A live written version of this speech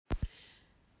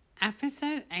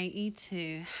Episode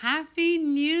 82. Happy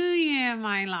New Year,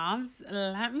 my loves.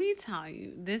 Let me tell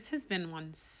you, this has been one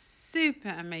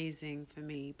super amazing for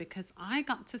me because I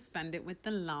got to spend it with the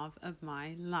love of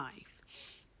my life.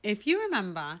 If you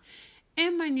remember,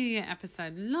 in my New Year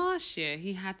episode last year,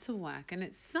 he had to work and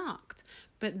it sucked.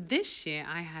 But this year,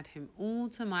 I had him all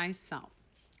to myself.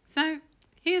 So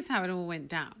here's how it all went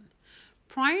down.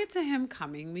 Prior to him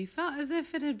coming, we felt as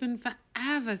if it had been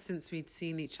forever since we'd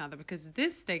seen each other because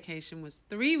this staycation was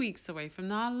 3 weeks away from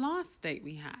our last date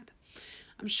we had.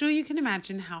 I'm sure you can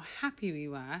imagine how happy we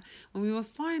were when we were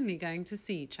finally going to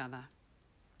see each other.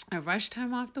 I rushed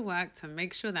home after work to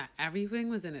make sure that everything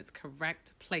was in its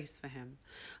correct place for him.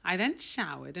 I then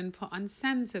showered and put on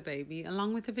Santa Baby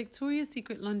along with a Victoria's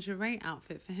Secret lingerie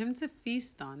outfit for him to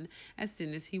feast on as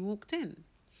soon as he walked in.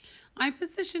 I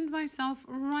positioned myself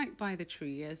right by the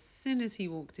tree. As soon as he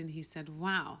walked in, he said,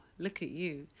 "Wow, look at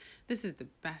you. This is the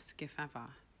best gift ever."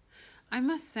 I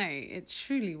must say, it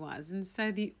truly was, and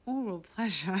so the oral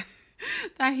pleasure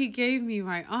that he gave me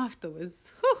right after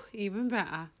was even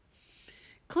better.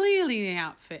 Clearly the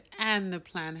outfit and the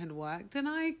plan had worked, and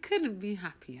I couldn't be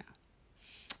happier.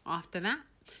 After that,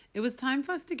 it was time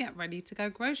for us to get ready to go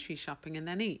grocery shopping and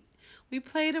then eat. We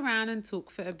played around and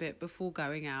talked for a bit before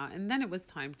going out, and then it was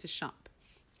time to shop.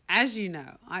 As you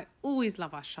know, I always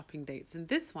love our shopping dates, and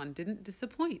this one didn't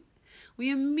disappoint.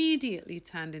 We immediately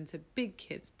turned into big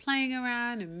kids, playing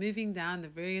around and moving down the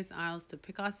various aisles to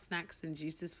pick our snacks and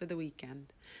juices for the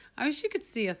weekend. I wish you could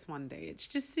see us one day. It's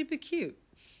just super cute.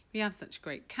 We have such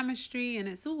great chemistry, and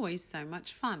it's always so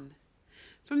much fun.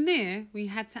 From there, we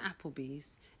head to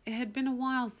Applebee's. It had been a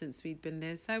while since we'd been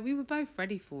there, so we were both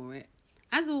ready for it.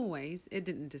 As always, it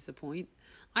didn't disappoint.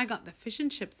 I got the fish and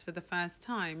chips for the first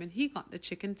time, and he got the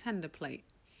chicken tender plate.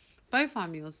 Both our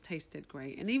meals tasted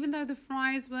great, and even though the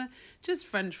fries were just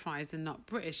French fries and not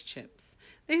British chips,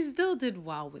 they still did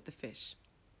well with the fish.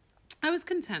 I was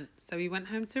content, so we went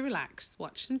home to relax,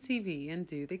 watch some TV, and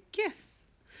do the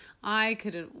gifts. I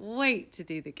couldn't wait to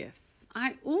do the gifts.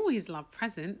 I always love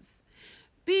presents.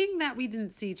 Being that we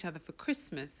didn't see each other for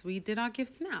Christmas, we did our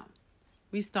gifts now.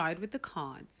 We started with the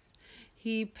cards.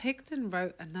 He picked and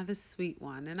wrote another sweet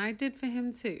one, and I did for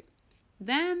him too.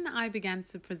 Then I began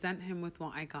to present him with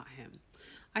what I got him.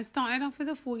 I started off with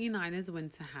a 49ers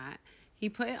winter hat. He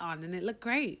put it on and it looked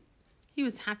great. He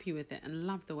was happy with it and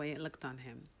loved the way it looked on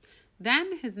him.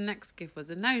 Then his next gift was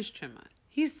a nose trimmer.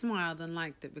 He smiled and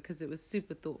liked it because it was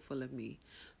super thoughtful of me.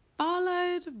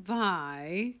 Followed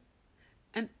by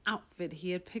an outfit he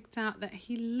had picked out that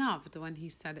he loved when he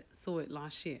saw it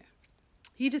last year.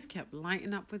 He just kept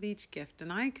lighting up with each gift,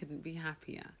 and I couldn't be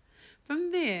happier.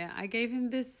 From there, I gave him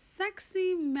this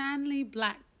sexy, manly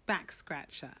black back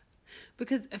scratcher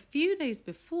because a few days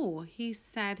before, he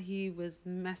said he was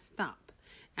messed up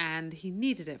and he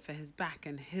needed it for his back,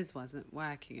 and his wasn't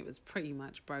working. It was pretty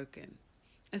much broken.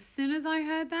 As soon as I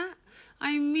heard that,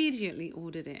 I immediately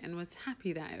ordered it and was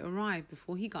happy that it arrived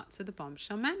before he got to the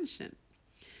Bombshell Mansion.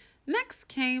 Next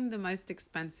came the most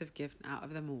expensive gift out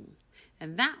of them all,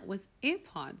 and that was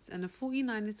AirPods and a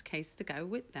 49ers case to go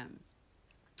with them.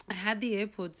 I had the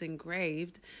AirPods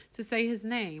engraved to say his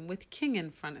name with King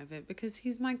in front of it because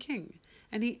he's my king,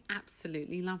 and he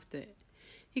absolutely loved it.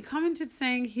 He commented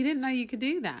saying he didn't know you could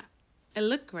do that. It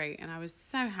looked great, and I was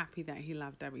so happy that he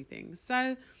loved everything.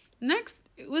 So next,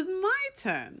 it was my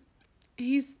turn.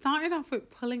 He started off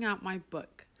with pulling out my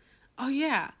book. Oh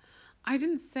yeah, I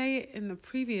didn't say it in the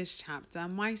previous chapter.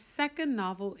 My second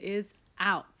novel is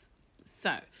out.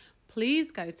 So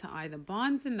please go to either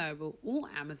Barnes & Noble or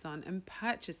Amazon and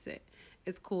purchase it.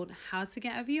 It's called How to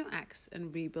Get Over Your Ex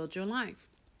and Rebuild Your Life.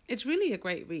 It's really a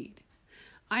great read.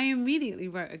 I immediately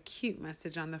wrote a cute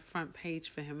message on the front page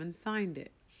for him and signed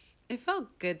it. It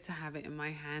felt good to have it in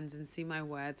my hands and see my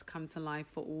words come to life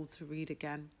for all to read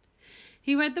again.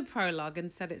 He read the prologue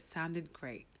and said it sounded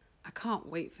great. I can't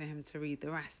wait for him to read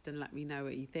the rest and let me know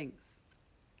what he thinks.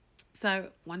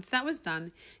 So once that was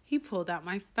done, he pulled out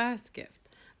my first gift,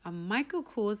 a Michael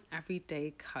Kors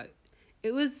everyday coat.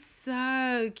 It was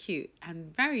so cute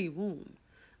and very warm.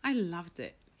 I loved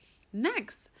it.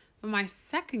 Next, for my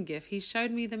second gift, he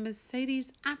showed me the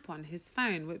Mercedes app on his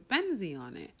phone with Benzie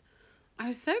on it. I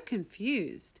was so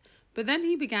confused, but then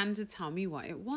he began to tell me what it was.